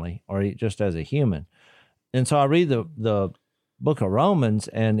family or just as a human. And so I read the book of Romans,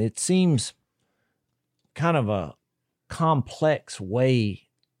 and it seems kind of a complex way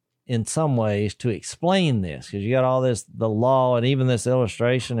in some ways to explain this, because you got all this, the law, and even this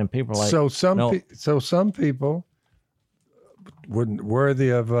illustration, and people are like, so some people wouldn't worthy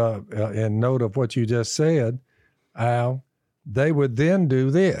of in note of what you just said, Al, they would then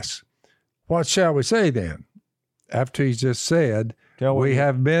do this. What shall we say then? After he just said, we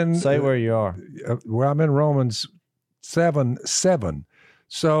have been... Say where you are. Well, I'm in Romans 7:7.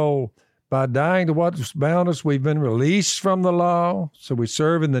 So by dying to what's bound us, we've been released from the law. So we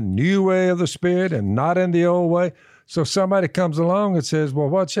serve in the new way of the Spirit and not in the old way. So somebody comes along and says, well,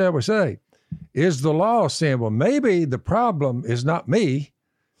 what shall we say? Is the law sin? Well, maybe the problem is not me.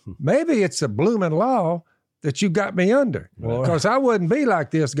 Maybe it's a blooming law that you got me under. Because I wouldn't be like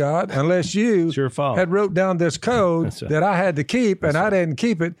this, God, unless you had wrote down this code that I had to keep, and I didn't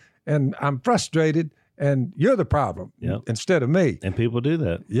keep it, and I'm frustrated, and you're the problem instead of me. And people do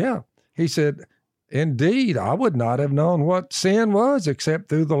that. Yeah. He said, indeed, I would not have known what sin was except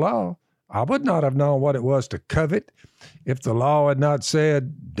through the law. I would not have known what it was to covet if the law had not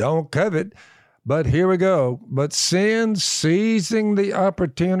said, don't covet. But here we go. But sin, seizing the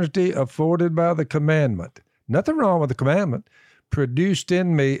opportunity afforded by the commandment, nothing wrong with the commandment, produced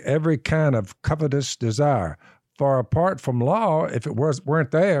in me every kind of covetous desire. For apart from law, if it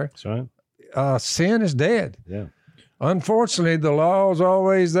weren't there, that's right. Sin is dead. Yeah. Unfortunately, the law is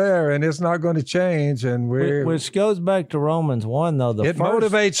always there, and it's not going to change. And which goes back to Romans 1, though. It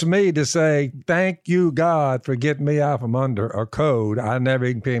motivates me to say, thank you, God, for getting me out from under a code I never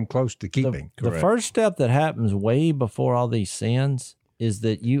even came close to keeping. The first step that happens way before all these sins is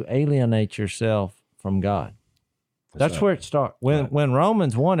that you alienate yourself from God. That's right. Where it starts. When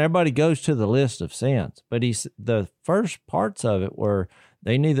Romans 1, everybody goes to the list of sins, but the first parts of it were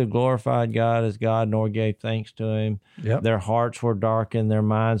they neither glorified God as God nor gave thanks to him. Yep. Their hearts were darkened. Their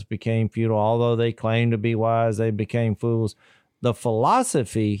minds became futile. Although they claimed to be wise, they became fools. The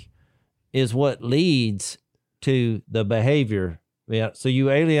philosophy is what leads to the behavior. Yeah. So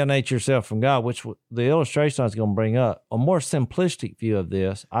you alienate yourself from God, which the illustration I was going to bring up, a more simplistic view of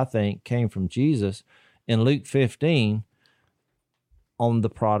this, I think, came from Jesus in Luke 15 on the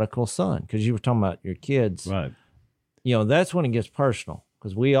prodigal son, because you were talking about your kids. Right. That's when it gets personal,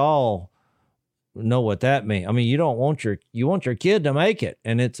 because we all know what that means. I mean, you want your kid to make it,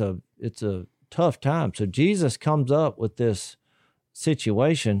 and it's a tough time. So Jesus comes up with this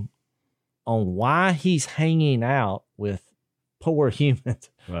situation on why he's hanging out with poor humans.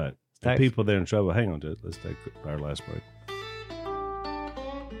 Right. And people that are in trouble. Hang on to it. Let's take our last break.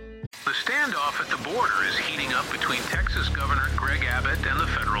 standoff at the border is heating up between Texas Governor Greg Abbott and the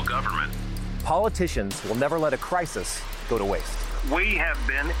federal government. Politicians will never let a crisis go to waste. We have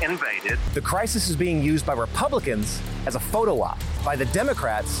been invaded. The crisis is being used by Republicans as a photo op, by the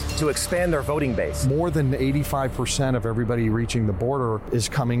Democrats to expand their voting base. More than 85% of everybody reaching the border is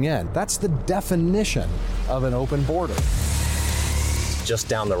coming in. That's the definition of an open border. Just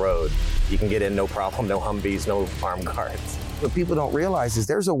down the road, you can get in no problem, no Humvees, no armed guards. What people don't realize is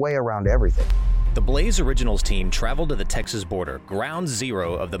there's a way around everything. The Blaze Originals team traveled to the Texas border, ground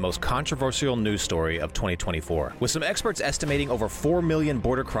zero of the most controversial news story of 2024. With some experts estimating over 4 million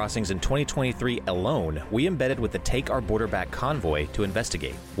border crossings in 2023 alone, we embedded with the Take Our Border Back convoy to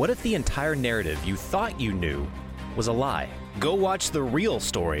investigate. What if the entire narrative you thought you knew was a lie? Go watch the real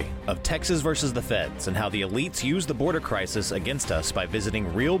story of Texas versus the feds and how the elites use the border crisis against us by visiting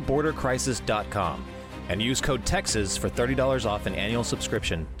realbordercrisis.com and use code TEXAS for $30 off an annual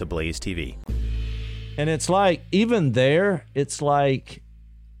subscription to Blaze TV. And it's like, even there, it's like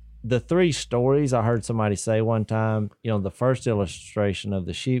the three stories I heard somebody say one time, the first illustration of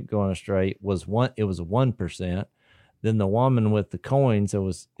the sheep going astray was 1%. Then the woman with the coins, it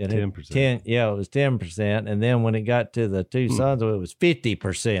was 10%. It was 10%. And then when it got to the two sons, it was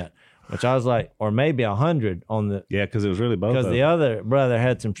 50%, which I was like, or maybe 100 on the. Yeah, because it was really both. Because the other brother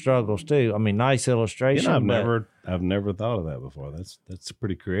had some struggles too. I mean, nice illustration. I've never thought of that before. That's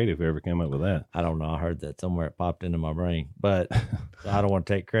pretty creative. Whoever came up with that. I don't know. I heard that somewhere. It popped into my brain, but I don't want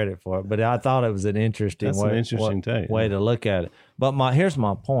to take credit for it. But I thought it was an interesting way to look at it. But here's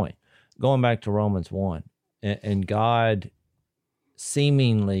my point. Going back to Romans 1 and God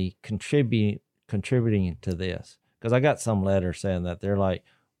seemingly contributing to this, because I got some letters saying that they're like,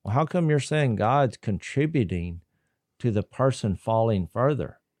 well, how come you're saying God's contributing to the person falling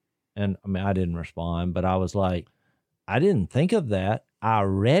further? And I mean, I didn't respond, but I was like, I didn't think of that. I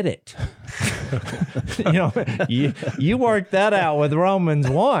read it. You worked that out with Romans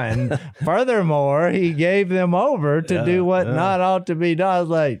 1. Furthermore, he gave them over to do what not ought to be done. I was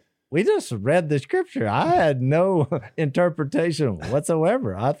like, we just read the scripture. I had no interpretation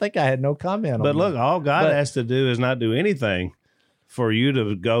whatsoever. I think I had no comment on it. But look, all God has to do is not do anything for you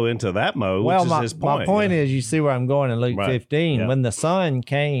to go into that mode, which is his point. My point is, you see where I'm going in Luke 15. When the son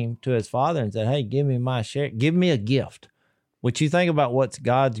came to his father and said, hey, give me my share, give me a gift. Which you think about what's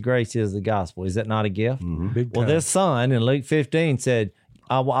God's grace is the gospel. Is that not a gift? Mm-hmm. Well, this son in Luke 15 said,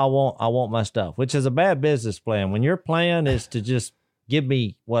 I want my stuff, which is a bad business plan. When your plan is to just give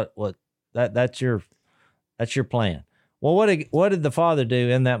me that's your plan. Well, what did the father do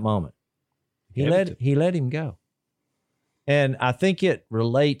in that moment? He let him go. And I think it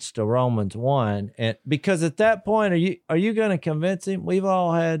relates to Romans 1, and because at that point, are you going to convince him? We've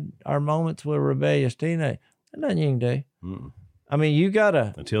all had our moments with rebellious teenage. There's nothing you can do. Mm-mm. I mean, you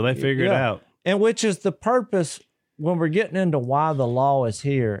gotta until they figure it out. And which is the purpose when we're getting into why the law is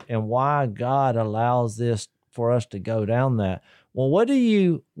here and why God allows this for us to go down that. Well, what did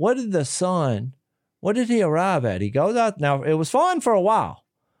he arrive at? He goes out. Now, it was fun for a while.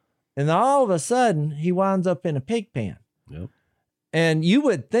 And then all of a sudden, he winds up in a pig pen. Yep. And you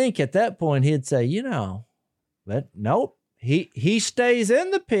would think at that point, he'd say, but nope. He stays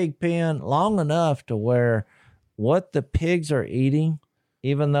in the pig pen long enough to where what the pigs are eating,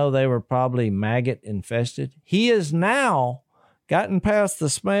 even though they were probably maggot infested, he has now gotten past the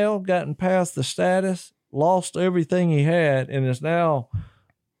smell, gotten past the status, lost everything he had, and is now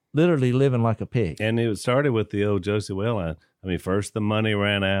literally living like a pig. And it started with the old Josie Well line. I mean, first the money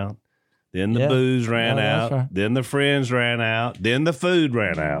ran out, then the booze ran out, right. Then the friends ran out, then the food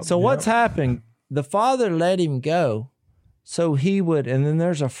ran out. So what's happened? The father let him go so he would, and then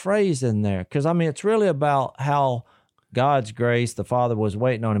there's a phrase in there, because I mean, it's really about how God's grace, the father was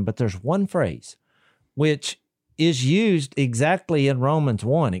waiting on him, but there's one phrase which is used exactly in Romans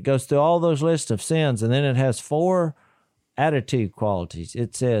 1. It goes through all those lists of sins, and then it has 4 attitude qualities.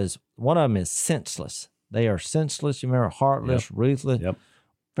 It says one of them is senseless. They are senseless. You remember heartless, ruthless. Yep.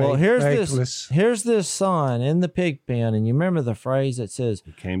 Well, here's this son in the pig pen, and you remember the phrase that says,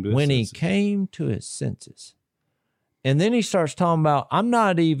 he came to his senses. And then he starts talking about,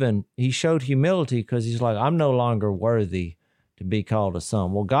 he showed humility because he's like, I'm no longer worthy to be called a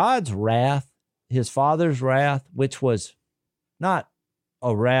son. Well, God's wrath, his father's wrath, which was not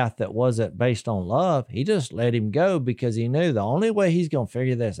a wrath that wasn't based on love, he just let him go because he knew the only way he's going to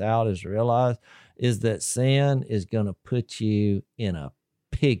figure this out is to realize is that sin is going to put you in a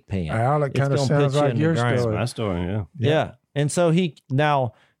pig pen. Well, it kind of sounds like your story. My story, yeah. And so he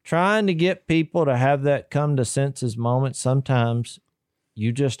now trying to get people to have that come to senses moment. Sometimes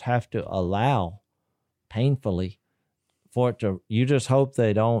you just have to allow painfully for it to. You just hope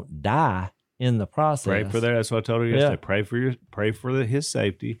they don't die in the process. Pray for that. That's what I told her yesterday. Pray for his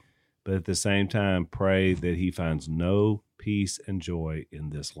safety, but at the same time, pray that he finds no peace and joy in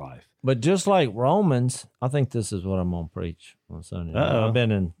this life. But just like Romans, I think this is what I'm gonna preach on Sunday. I've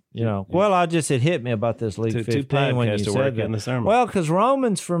been in, well, it hit me about this Luke 15 when you said that. In the sermon. Well, because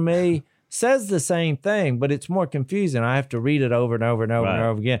Romans for me says the same thing, but it's more confusing. I have to read it over and over and over and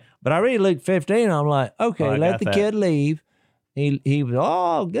over again. But I read Luke 15, I'm like, okay, let the kid leave. He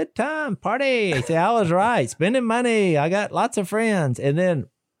was, good time, party. He said, I was right, spending money. I got lots of friends. And then,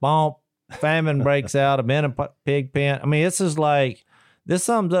 boom, famine breaks out. I'm in a pig pen. I mean, this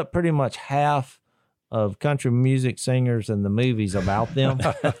sums up pretty much half of country music singers and the movies about them.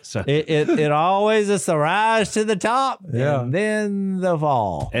 It always is the rise to the top and then the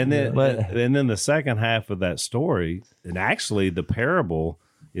fall. And then the second half of that story, and actually the parable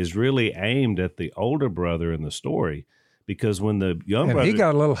is really aimed at the older brother in the story. Because when the young brother... he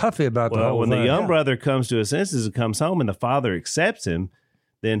got a little huffy about the whole thing. The young brother comes to his senses and comes home and the father accepts him,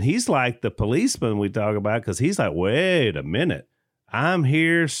 then he's like the policeman we talk about, because he's like, wait a minute. I'm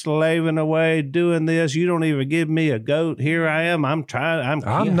here slaving away doing this. You don't even give me a goat. Here I am. I'm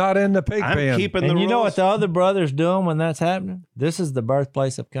not in the pig pen. I'm keeping the rules. And you know what the other brother's doing when that's happening? This is the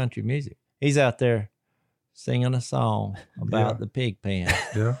birthplace of country music. He's out there singing a song about the pig pen.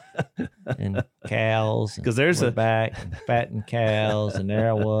 Yeah. And cows. Because there's back and fattened cows, and there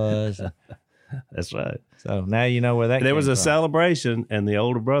I was. That's right. So now you know where that There was a from. celebration, and the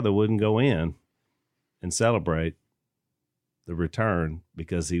older brother wouldn't go in and celebrate the return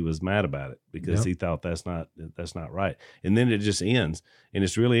because he was mad about it, because he thought that's not right. And then it just ends. And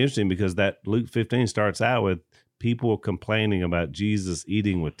it's really interesting because that Luke 15 starts out with people complaining about Jesus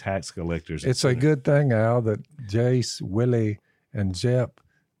eating with tax collectors. It's a good thing, Al, that Jase, Willie, and Jep,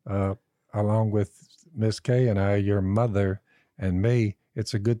 along with Miss Kay and I, your mother and me,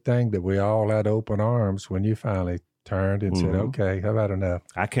 it's a good thing that we all had open arms when you finally turned and said, okay, I've had enough.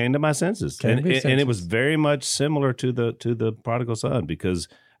 I came to my senses. And it was very much similar to the prodigal son, because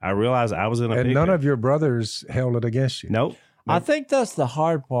I realized I was in a and pig none pen. of your brothers held it against you. Nope. I think that's the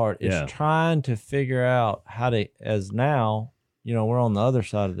hard part, is trying to figure out how to, as now, we're on the other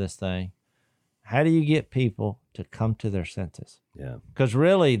side of this thing. How do you get people to come to their senses? Yeah. Because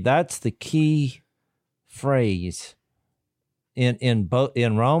really, that's the key phrase in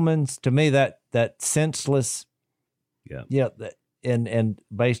Romans. To me, that senseless, and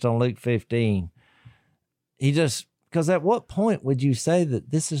based on Luke 15, because at what point would you say that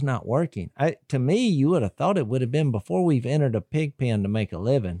this is not working? To me, you would have thought it would have been before we've entered a pig pen to make a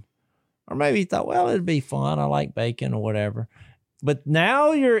living. Or maybe you thought, well, it'd be fun. I like bacon or whatever. But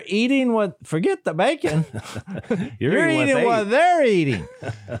now you're eating forget the bacon. you're eating what they're eating.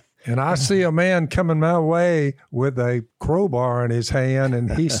 And I see a man coming my way with a crowbar in his hand, and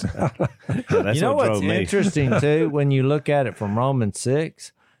he's... You know what's interesting, too, when you look at it from Romans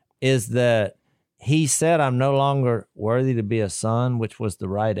 6, is that he said, I'm no longer worthy to be a son, which was the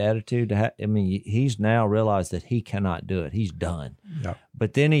right attitude to have. I mean, he's now realized that he cannot do it. He's done. Yep.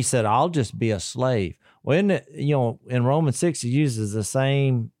 But then he said, I'll just be a slave. Well, in Romans 6, he uses the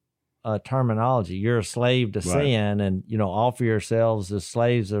same terminology. You're a slave to sin, and, offer yourselves as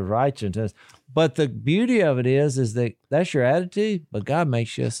slaves of righteousness. But the beauty of it is that that's your attitude, but God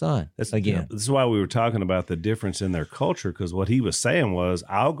makes you a son again. This is why we were talking about the difference in their culture, because what he was saying was,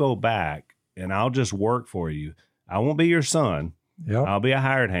 I'll go back and I'll just work for you. I won't be your son. Yep. I'll be a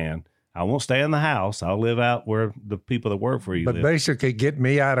hired hand. I won't stay in the house. I'll live out where the people that work for you But live. basically, get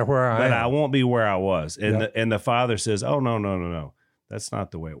me out of where I am. But I won't be where I was. And the father says, oh, no. That's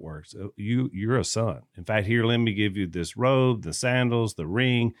not the way it works. You're a son. In fact, here, let me give you this robe, the sandals, the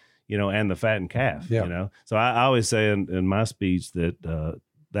ring, and the fattened calf, So I always say in my speech that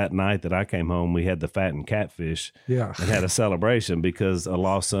that night that I came home, we had the fattened catfish and had a celebration because a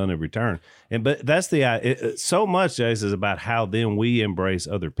lost son had returned. But that's so much, Jase, is about how then we embrace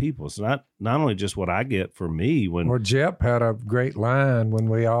other people. It's not only just what I get for me. Well, Jep had a great line when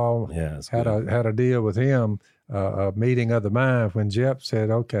we all had a deal with him, a meeting of the mind, when Jep said,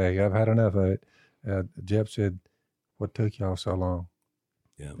 okay, I've had enough of it. Jep said, what took y'all so long?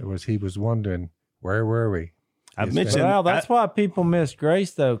 Yeah. He was wondering, where were we? That's why people miss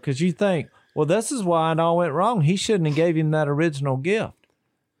grace, though, because you think, well, this is why it all went wrong. He shouldn't have gave him that original gift.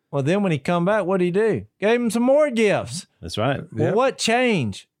 Well, then when he come back, what did he do? Gave him some more gifts. That's right. Well, what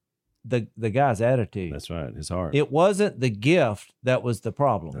changed? The guy's attitude. That's right. His heart. It wasn't the gift that was the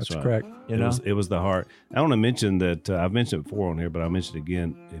problem. That's correct. It was the heart. I want to mention that I've mentioned it before on here, but I'll mention it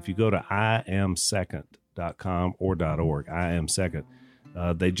again. If you go to iamsecond.com or .org, I am second.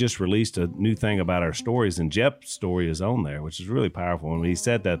 They just released a new thing about our stories, and Jeff's story is on there, which is really powerful. And he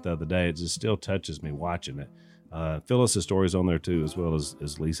said that the other day. It just still touches me watching it. Phyllis's story is on there too, as well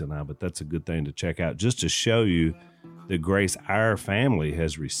as Lisa and I, but that's a good thing to check out just to show you the grace our family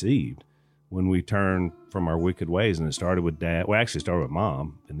has received when we turn from our wicked ways. And it started with Dad. Well, actually, it started with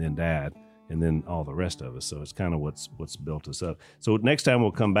Mom and then Dad and then all the rest of us. So it's kind of what's built us up. So next time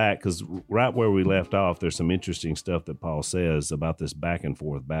we'll come back, because right where we left off, there's some interesting stuff that Paul says about this back and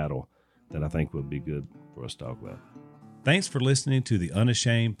forth battle that I think would be good for us to talk about. Thanks for listening to the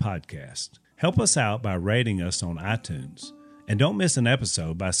Unashamed podcast. Help us out by rating us on iTunes. And don't miss an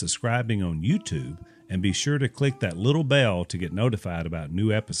episode by subscribing on YouTube, and be sure to click that little bell to get notified about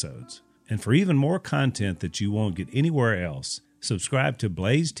new episodes. And for even more content that you won't get anywhere else, subscribe to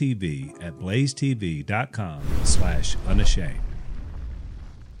Blaze TV at blazetv.com/unashamed.